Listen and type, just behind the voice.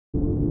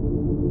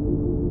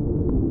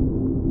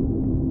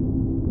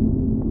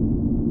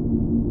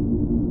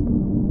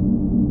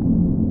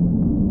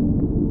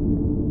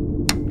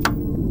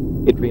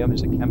Yttrium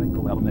is a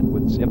chemical element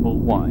with symbol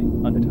Y,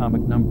 an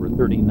atomic number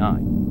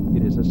 39.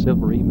 It is a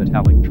silvery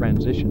metallic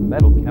transition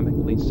metal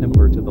chemically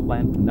similar to the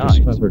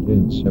lanthanides. Discovered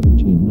in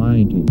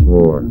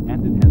 1794.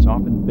 And it has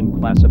often been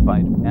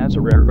classified as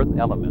a rare earth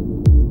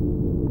element.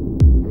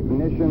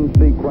 Ignition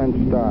sequence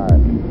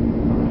start.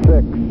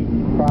 6,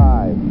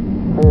 5,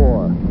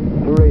 4,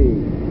 3,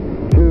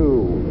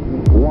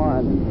 2,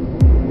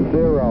 1,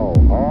 0.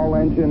 All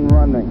engine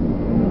running.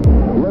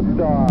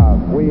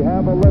 Liftoff. We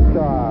have a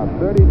liftoff.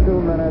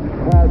 32 minutes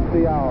past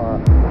the hour.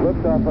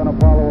 Liftoff on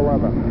Apollo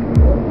 11.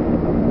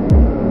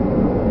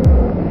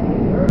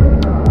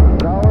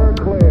 Tower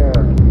clear.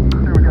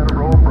 We got a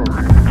roll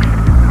program.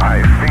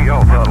 I feel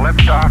the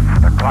liftoff.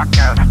 The clock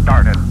has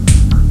started.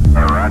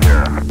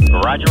 Roger.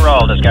 Roger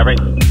roll, Discovery.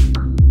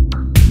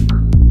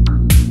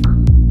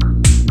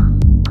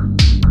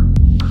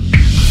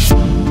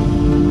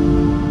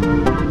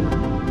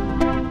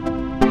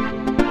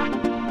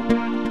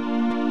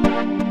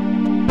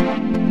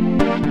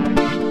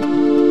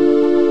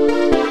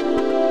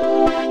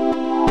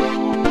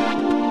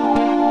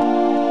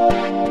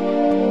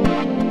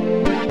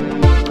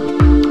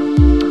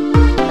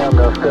 I'm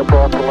going to step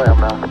off the limb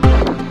now.